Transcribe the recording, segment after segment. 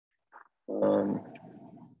Um,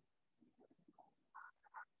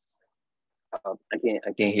 I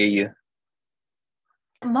can't hear you.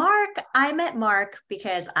 Mark, I met Mark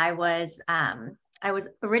because I was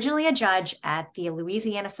originally a judge at the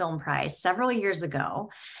Louisiana Film Prize several years ago.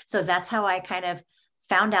 So that's how I kind of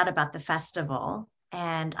found out about the festival.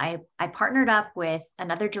 And I partnered up with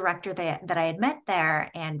another director that I had met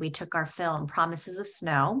there, and we took our film Promises of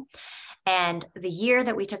Snow. And the year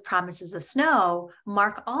that we took Promises of Snow,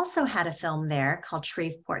 Mark also had a film there called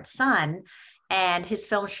Shreveport Sun. And his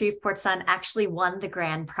film Shreveport Sun actually won the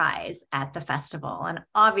grand prize at the festival. And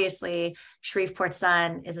obviously, Shreveport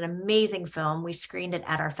Sun is an amazing film. We screened it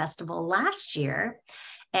at our festival last year.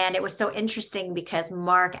 And it was so interesting because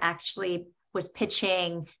Mark actually was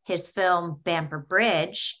pitching his film Bamper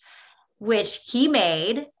Bridge, which he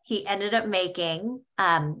ended up making,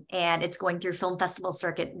 and it's going through the film festival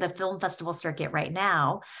circuit right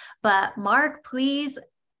now. But Mark, please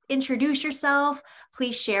introduce yourself.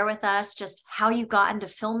 Please share with us just how you got into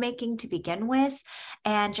filmmaking to begin with,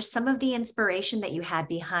 and just some of the inspiration that you had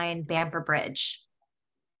behind Bamper Bridge.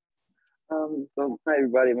 So hi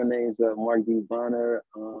everybody, my name is Mark D. Bonner.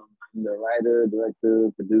 I'm the writer,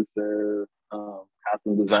 director, producer,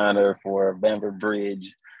 costume designer for Bamper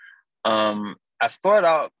Bridge. I started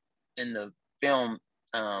out in the film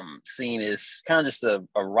scene as kind of just a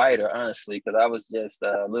writer, honestly, because I was just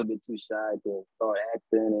a little bit too shy to start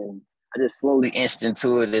acting, and I just slowly inched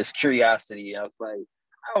into it as curiosity. I was like,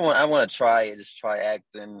 I want to try it, just try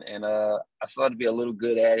acting, and I started to be a little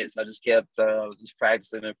good at it, so I just kept just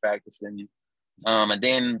practicing and practicing. And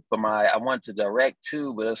then I wanted to direct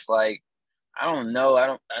too, but it's like I don't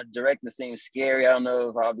know. Directing seems scary. I don't know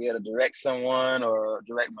if I'll be able to direct someone or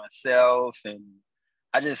direct myself. And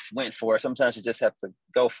I just went for it. Sometimes you just have to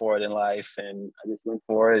go for it in life. And I just went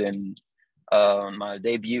for it. And my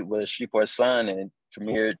debut was Shreveport Sun, and it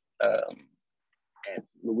premiered at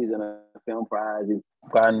Louisiana Film Prize. It's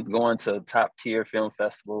going to top tier film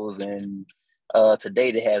festivals. And to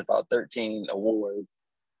date, it has about 13 awards.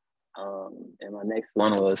 And my next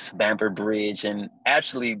one was Bamper Bridge. And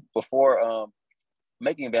actually, before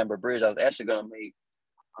making Bamper Bridge, I was actually going to make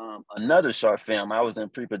another short film. I was in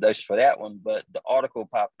pre-production for that one, but the article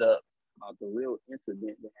popped up about the real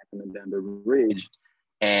incident that happened in Bamper Bridge,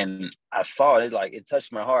 and I saw it. It's like it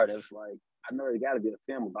touched my heart. It was like I know there got to be a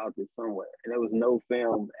film about this somewhere, and there was no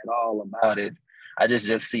film at all about it. I just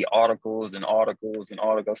see articles and articles and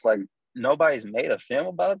articles. Like nobody's made a film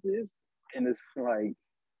about this, and it's like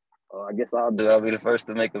I guess I'll do it. I'll be the first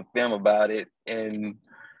to make a film about it. And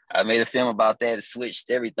I made a film about that. It switched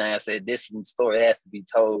everything. I said, this story has to be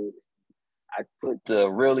told. I put the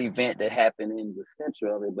real event that happened in the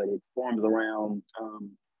center of it, but it forms around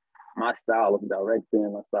my style of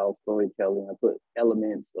directing, my style of storytelling. I put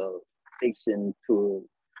elements of fiction to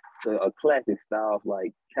a classic styles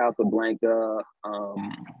like Casablanca,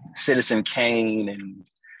 Citizen Kane,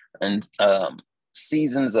 and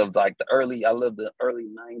seasons of like I lived the early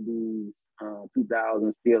 90s,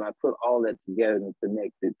 2000s feel. I put all that together and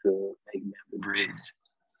connected to make the bridge.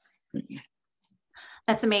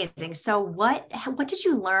 That's amazing. So what did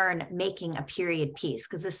you learn making a period piece?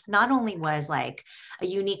 Because this not only was like a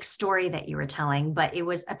unique story that you were telling, but it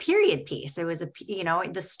was a period piece. It was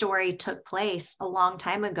the story took place a long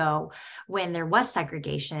time ago when there was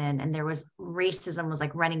segregation and there was racism was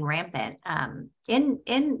like running rampant in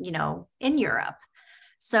Europe.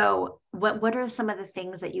 So what are some of the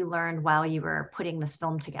things that you learned while you were putting this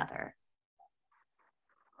film together?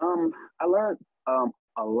 I learned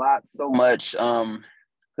a lot, so much,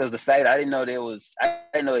 because the fact I didn't know they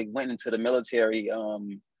went into the military. I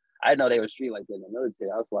didn't know they were treated like that in the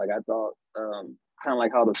military. I thought kind of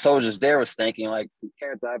like how the soldiers there was thinking. Like the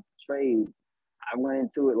character I portrayed, I went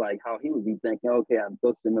into it like how he would be thinking. Okay, I'm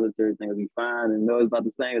go to the military, thing will be fine, and know it's about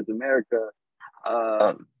the same as America.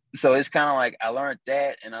 Uh, so it's kind of like I learned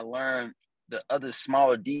that, and I learned the other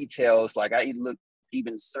smaller details. Like I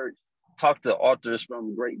even searched, talked to authors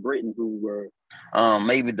from Great Britain who were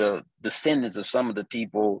maybe the descendants of some of the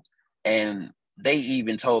people, and they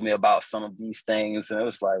even told me about some of these things, and it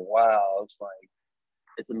was like, wow, it's like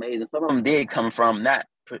it's amazing. Some of them did come from not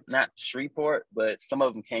Shreveport, but some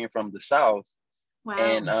of them came from the South,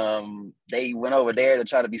 and Wow. they went over there to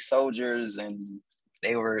try to be soldiers, and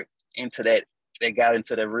they were into that. They got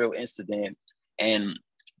into the real incident, and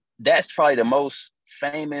that's probably the most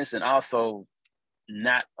famous and also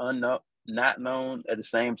not unknown, not known at the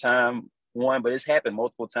same time. One, but it's happened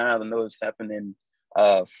multiple times. I know it's happened in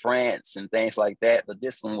France and things like that. But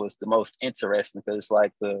this one was the most interesting because it's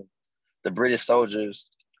like the British soldiers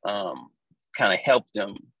kind of helped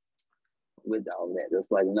them with all that. It's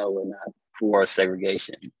like, no, we're not for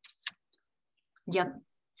segregation. Yep.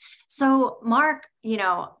 So, Mark,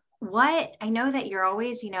 what I know that you're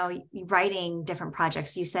always, writing different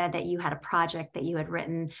projects. You said that you had a project that you had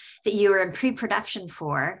written that you were in pre-production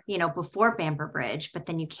for, before Bamper Bridge, but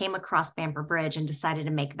then you came across Bamper Bridge and decided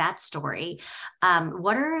to make that story.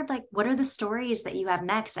 What are the stories that you have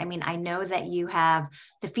next? I mean, I know that you have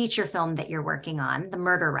the feature film that you're working on, the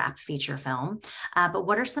murder rap feature film. But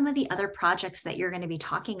what are some of the other projects that you're going to be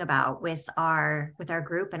talking about with our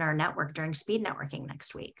group and our network during speed networking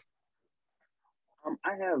next week?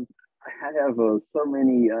 I have so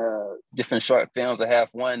many different short films. I have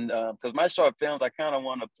one because my short films I kind of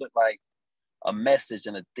want to put like a message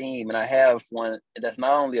and a theme, and I have one that's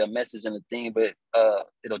not only a message and a theme, but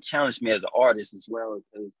it'll challenge me as an artist as well.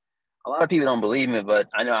 Because a lot of people don't believe me, but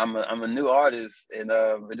I know I'm a new artist, and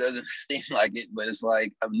it doesn't seem like it, but it's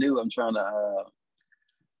like I'm new. I'm trying to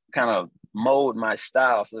kind of mold my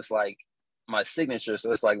style, so it's like my signature.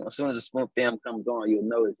 So it's like as soon as the spoon film comes on, you'll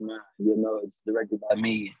know it's mine. You'll know it's directed by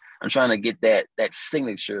me. I'm trying to get that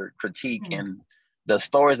signature critique and the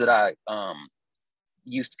stories that I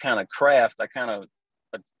used to kind of craft. I kind of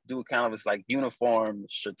do kind of this like uniform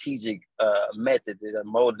strategic method that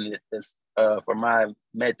I'm molding it this for my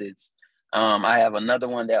methods. I have another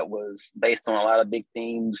one that was based on a lot of big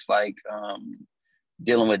themes like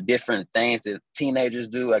dealing with different things that teenagers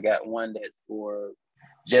do. I got one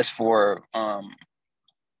that's for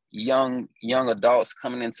young adults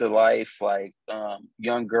coming into life, like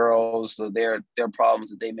young girls, so their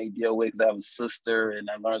problems that they may deal with. 'Cause I have a sister, and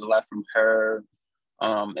I learned a lot from her,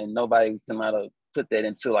 and nobody can kind of put that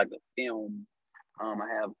into like a film. I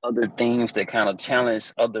have other themes that kind of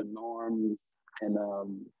challenge other norms, and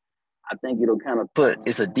I think it'll kind of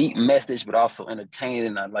it's a deep message, but also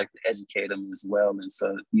entertaining. I'd like to educate them as well, and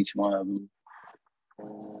so each one of them.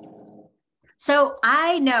 So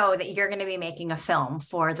I know that you're going to be making a film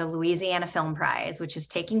for the Louisiana Film Prize, which is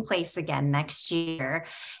taking place again next year.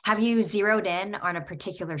 Have you zeroed in on a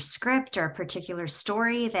particular script or a particular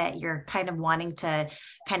story that you're kind of wanting to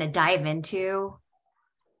kind of dive into?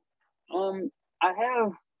 I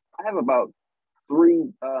have about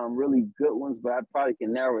three really good ones, but I probably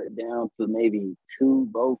can narrow it down to maybe two,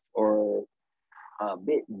 both or a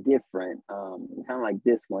bit different. Kind of like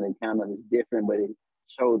this one, it kind of is different, but it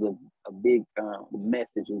shows a big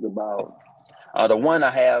message. Is about the one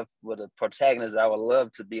I have with a protagonist I would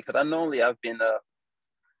love to be, because I've been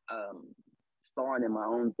starring in my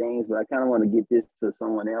own things, but I kind of want to get this to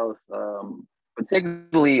someone else.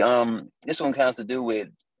 Particularly, this one kind of has to do with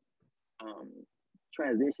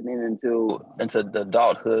transitioning into the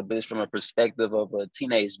adulthood, but it's from a perspective of a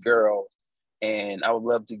teenage girl, and I would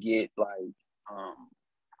love to get like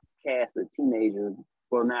cast a teenager,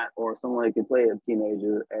 well, not or someone who can play a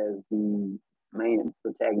teenager as the main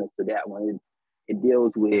protagonist to that one. It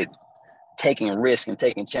deals with taking risk and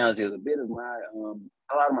taking challenges. A bit of a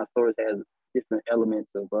lot of my stories has different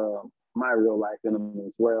elements of my real life in them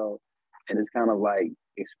as well, and it's kind of like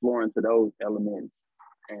exploring to those elements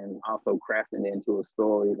and also crafting it into a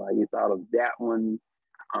story. Like it's out of that one,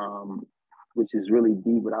 which is really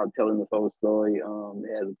deep without telling the whole story.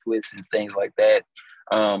 It has a twist and things like that.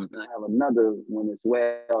 And I have another one as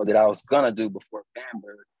well that I was gonna do before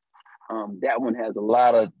Bamber. That one has a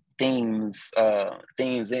lot of themes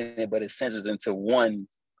in it, but it centers into one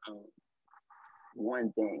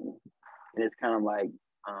thing, and it's kind of like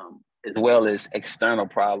as well as external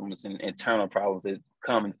problems and internal problems that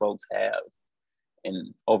common folks have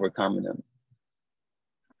and overcoming them.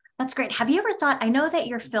 That's great. Have you ever thought, I know that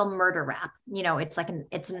your film Murder Rap,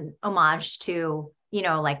 it's an homage to,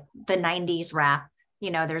 like the 90s rap,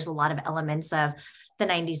 there's a lot of elements of the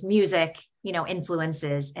 90s music,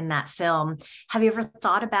 influences in that film. Have you ever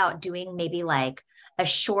thought about doing maybe like a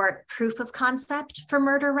short proof of concept for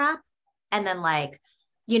Murder Rap? And then like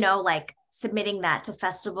submitting that to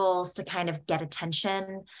festivals to kind of get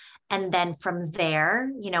attention. And then from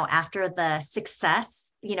there, after the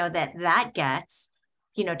success, that gets,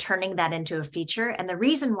 turning that into a feature. And the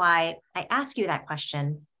reason why I ask you that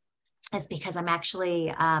question is because I'm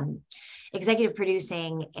actually executive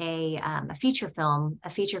producing a feature film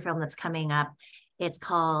that's coming up. It's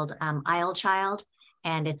called Isle Child,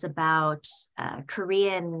 and it's about a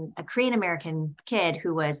Korean American kid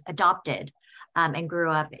who was adopted and grew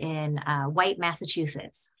up in white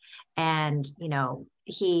Massachusetts. And,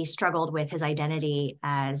 he struggled with his identity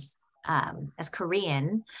as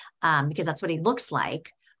Korean because that's what he looks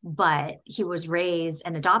like. but he was raised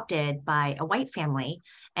and adopted by a white family.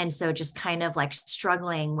 And so just kind of like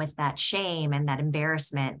struggling with that shame and that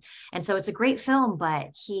embarrassment. And so it's a great film, but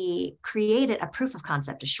he created a proof of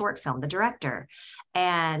concept, a short film, the director.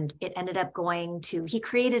 And it ended up he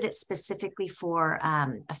created it specifically for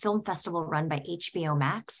a film festival run by HBO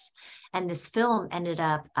Max. And this film ended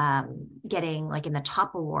up getting like in the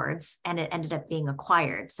top awards, and it ended up being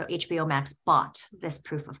acquired. So HBO Max bought this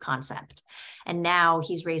proof of concept. And now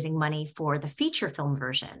he's raising money for the feature film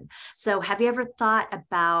version. So have you ever thought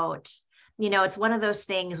about, it's one of those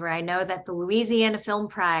things where I know that the Louisiana Film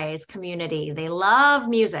Prize community, they love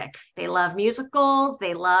music. They love musicals.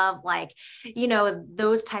 They love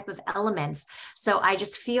those type of elements. So I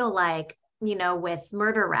just feel like, with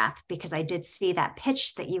Murder Rap, because I did see that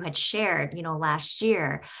pitch that you had shared, last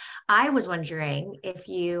year, I was wondering if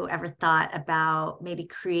you ever thought about maybe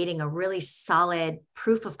creating a really solid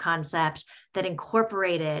proof of concept that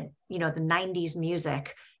incorporated, the 90s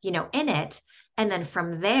music, in it. And then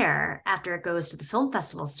from there, after it goes to the film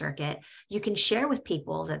festival circuit, you can share with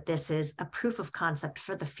people that this is a proof of concept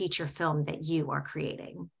for the feature film that you are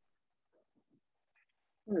creating.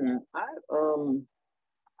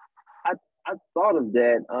 I thought of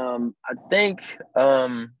that. I think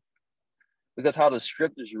because how the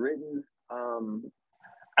script is written,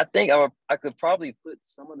 I think I could probably put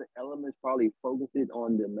some of the elements, probably focus it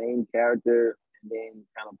on the main character, and then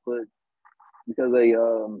kind of put, because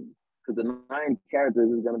the 9 characters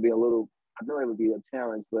is going to be a little. I know it would be a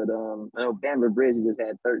challenge, but I know Bamper Bridge just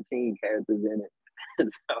had 13 characters in it,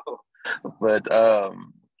 so. But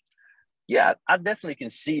yeah, I definitely can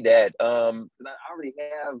see that. I already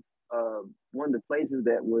have one of the places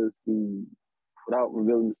that was without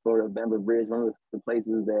revealing the story of Bamber Bridge, one of the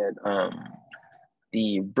places that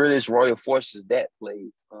the British Royal Forces that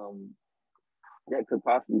place that could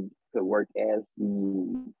work as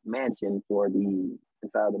the mansion for the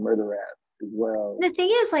inside of the murder rap as well. The thing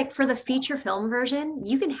is, like for the feature film version,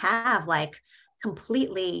 you can have like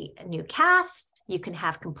completely new cast, you can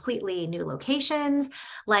have completely new locations,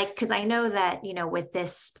 like because I know that with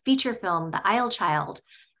this feature film, The Isle Child,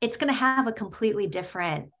 it's going to have a completely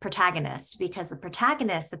different protagonist, because the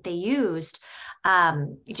protagonist that they used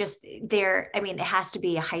it has to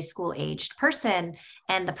be a high school aged person,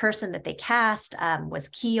 and the person that they cast was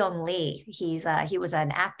Ki Young Lee. He was an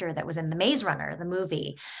actor that was in The Maze Runner, the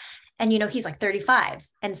movie. And he's like 35,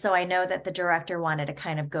 and so I know that the director wanted to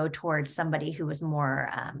kind of go towards somebody who was more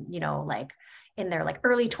like in their like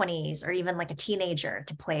early 20s, or even like a teenager,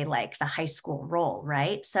 to play like the high school role,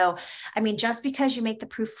 right? So I mean, just because you make the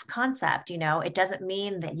proof of concept, it doesn't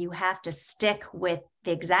mean that you have to stick with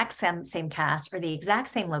the exact same cast or the exact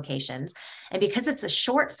same locations. And because it's a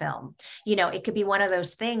short film, it could be one of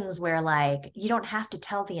those things where like you don't have to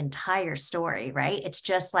tell the entire story, right? It's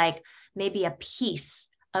just like maybe a piece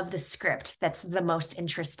of the script that's the most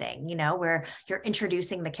interesting, where you're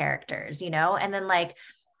introducing the characters, and then like,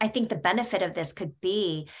 I think the benefit of this could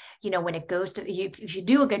be, when it goes to, if you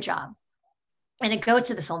do a good job and it goes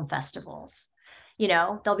to the film festivals,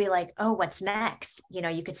 they'll be like, oh, what's next?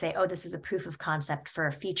 You could say, oh, this is a proof of concept for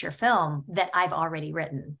a feature film that I've already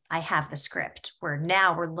written. I have the script, where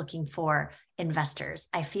now we're looking for investors.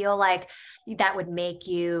 I feel like that would make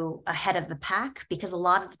you ahead of the pack, because a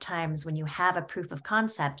lot of the times when you have a proof of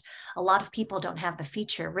concept, a lot of people don't have the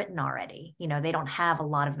feature written already. They don't have a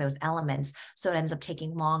lot of those elements. So it ends up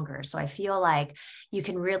taking longer. So I feel like you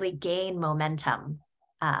can really gain momentum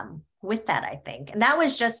with that, I think. And that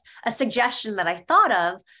was just a suggestion that I thought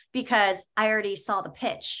of because I already saw the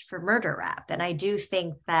pitch for Murder Rap. And I do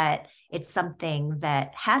think that it's something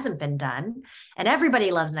that hasn't been done. And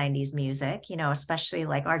everybody loves 90s music, especially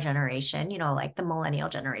like our generation, like the millennial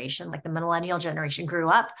generation. Like the millennial generation grew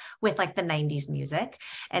up with like the 90s music.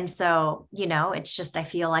 And so, it's just, I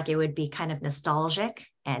feel like it would be kind of nostalgic,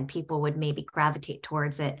 and people would maybe gravitate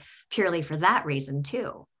towards it purely for that reason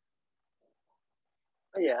too.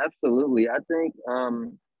 Yeah, absolutely. I think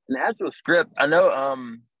in the actual script, I know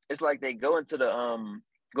it's like they go into the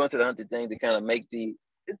hunted thing to kind of make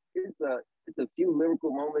it's a few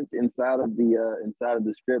lyrical moments inside of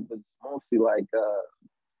the script, but it's mostly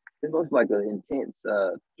like an intense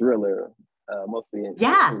thriller, mostly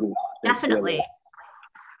Yeah, intense thriller. definitely.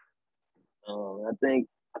 I think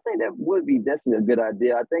that would be definitely a good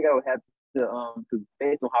idea. I think I would have to because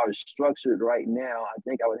based on how it's structured right now, I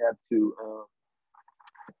think I would have to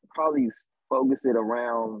probably focus it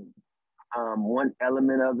around one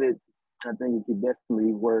element of it. I think it could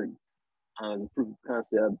definitely work. The proof of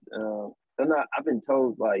concept. I've been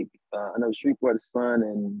told like I know Shreveport Sun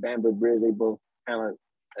and Bamber Bridge, they both kind of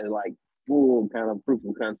like full kind of proof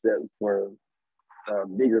of concept for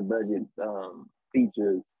bigger budget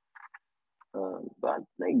features. So I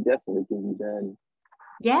think definitely can be done.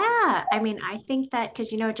 Yeah, I mean, I think that because,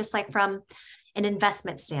 just like from an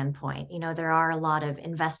investment standpoint, there are a lot of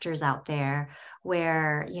investors out there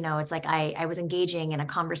where, it's like I was engaging in a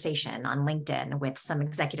conversation on LinkedIn with some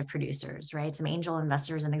executive producers, right? Some angel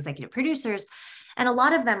investors and executive producers. And a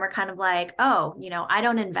lot of them are kind of like, oh, I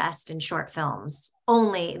don't invest in short films.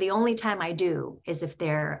 The only time I do is if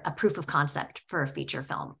they're a proof of concept for a feature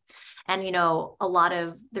film. And, a lot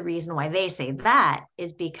of the reason why they say that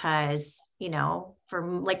is because,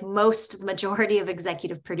 for like the majority of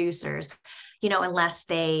executive producers, unless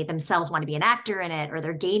they themselves want to be an actor in it or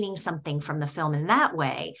they're gaining something from the film in that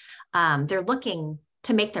way, they're looking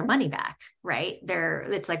to make their money back, right?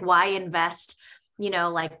 It's like, why invest,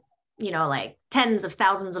 like tens of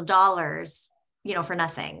thousands of dollars, for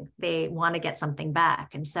nothing? They want to get something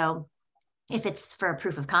back. And so if it's for a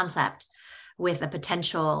proof of concept with a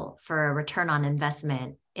potential for a return on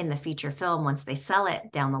investment in the feature film, once they sell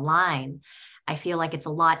it down the line, I feel like it's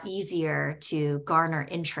a lot easier to garner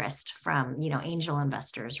interest from, angel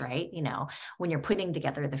investors, right? When you're putting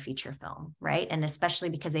together the feature film, right? And especially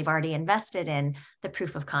because they've already invested in the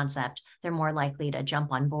proof of concept, they're more likely to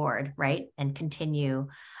jump on board, right? And continue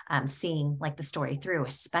seeing like the story through,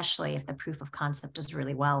 especially if the proof of concept does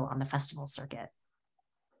really well on the festival circuit.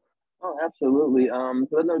 Oh, absolutely.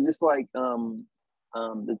 So I know just like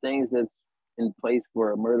the things that's in place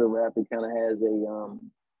for a murder rap, it kind of has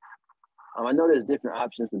I know there's different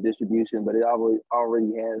options for distribution, but it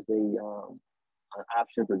already has an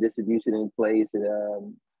option for distribution in place.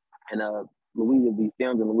 Louis will be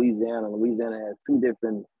filmed in Louisiana. Louisiana has two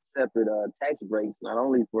different separate tax breaks, not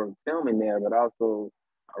only for filming there, but also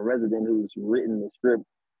a resident who's written the script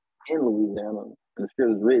in Louisiana. And the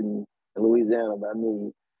script is written in Louisiana by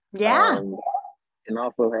me. Yeah. Um, and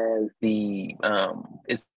also has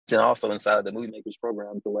it's also inside the movie makers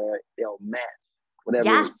program to where they'll match whatever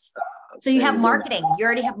Yes. So you have things in. marketing. You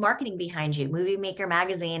already have marketing behind you. Movie Maker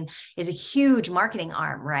Magazine is a huge marketing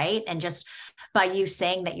arm, right? And just by you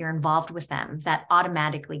saying that you're involved with them, that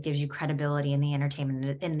automatically gives you credibility in the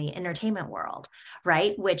entertainment world,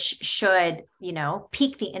 right? Which should,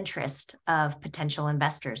 pique the interest of potential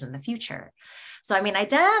investors in the future. So, I mean, I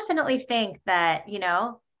definitely think that,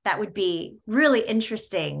 that would be really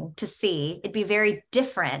interesting to see. It'd be very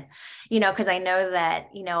different, because I know that,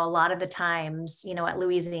 a lot of the times, at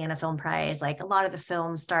Louisiana Film Prize, like a lot of the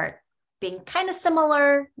films start being kind of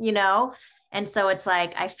similar, and so it's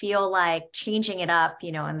like, I feel like changing it up,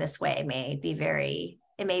 in this way it may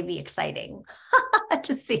be exciting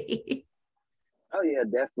to see. Oh yeah,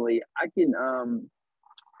 definitely. I can I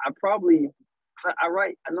probably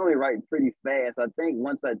I know I write pretty fast. I think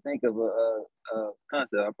once I think of a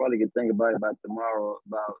concept, I probably could think about it by tomorrow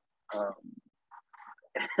about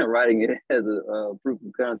writing it as a proof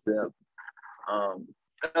of concept. Um,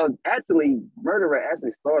 actually, Murderer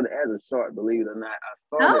actually started as a short, believe it or not. I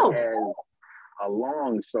started Oh, as a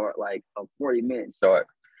long short, like a 40-minute short.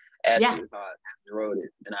 yeah. Actually, how I wrote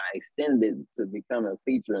it, and I extended it to become a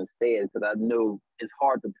feature instead because I knew it's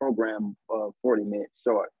hard to program 40-minute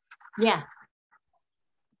shorts. Yeah.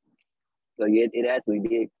 So it actually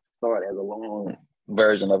did start as a long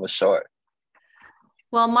version of a short.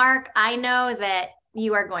 Well, Mark, I know that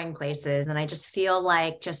you are going places, and I just feel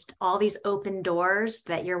like just all these open doors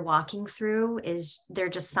that you're walking through they're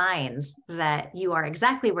just signs that you are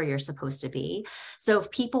exactly where you're supposed to be. So if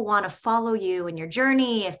people want to follow you in your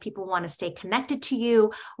journey, if people want to stay connected to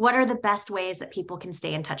you, what are the best ways that people can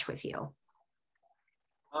stay in touch with you?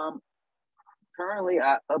 Currently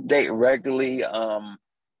I update regularly on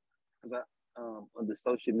the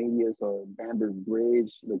social medias or Bamper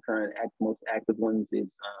Bridge. The current most active ones is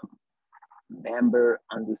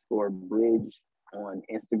Bamper_Bridge on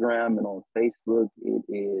Instagram, and on Facebook it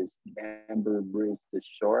is Bamper Bridge the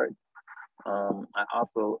Short. I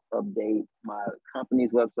also update my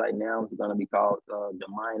company's website now. It's going to be called The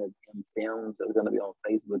Mind of M Films. So it's going to be on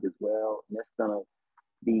Facebook as well. And that's going to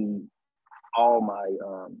be all my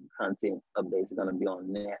content updates are going to be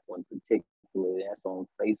on that one particularly. That's on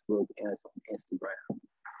Facebook and it's on Instagram.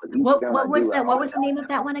 What was the name of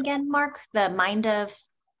that one again, Mark? The Mind of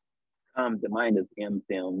M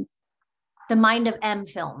Films. The Mind of M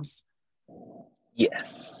Films.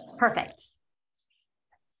 Yes. Perfect.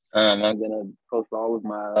 I'm gonna post all of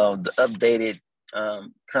my the updated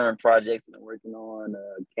current projects that I'm working on,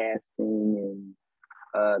 casting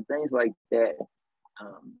and things like that.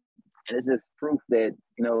 And it's just proof that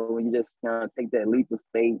when you just kind of take that leap of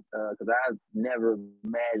faith, because I've never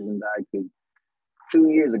imagined I could 2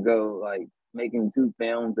 years ago, like making two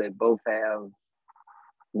films that both have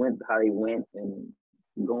went how they went and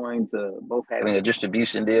going to both having the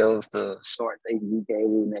distribution deals to start HD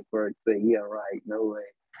cable network. Say, yeah, right, no way.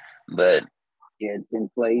 But yeah, it's in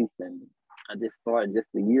place, and I just started just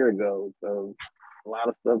a year ago, so a lot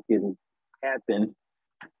of stuff can happen.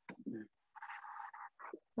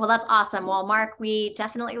 Well, that's awesome. Well, Mark, we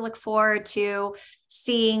definitely look forward to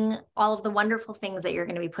seeing all of the wonderful things that you're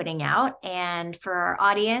going to be putting out. And for our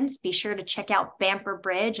audience, be sure to check out Bamper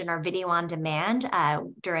Bridge and our video on demand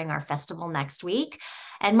during our festival next week.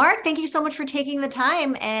 And Mark, thank you so much for taking the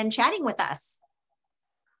time and chatting with us.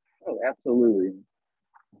 Oh, absolutely.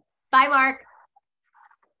 Bye, Mark.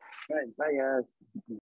 All right, bye, guys.